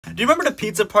Do you remember the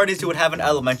pizza parties you would have in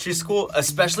elementary school,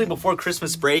 especially before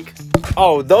Christmas break?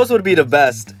 Oh, those would be the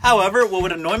best. However, what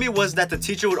would annoy me was that the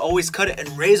teacher would always cut it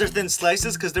in razor-thin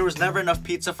slices because there was never enough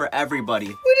pizza for everybody.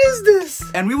 What is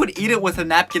this? And we would eat it with a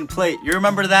napkin plate. You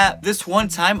remember that? This one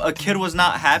time, a kid was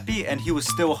not happy and he was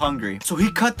still hungry. So he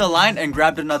cut the line and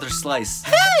grabbed another slice.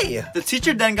 Hey! The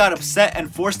teacher then got upset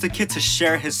and forced the kid to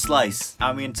share his slice.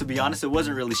 I mean, to be honest, it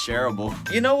wasn't really shareable.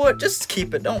 You know what? Just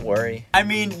keep it, don't worry. I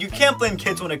mean, you can't blame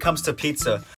kids when it comes to pizza.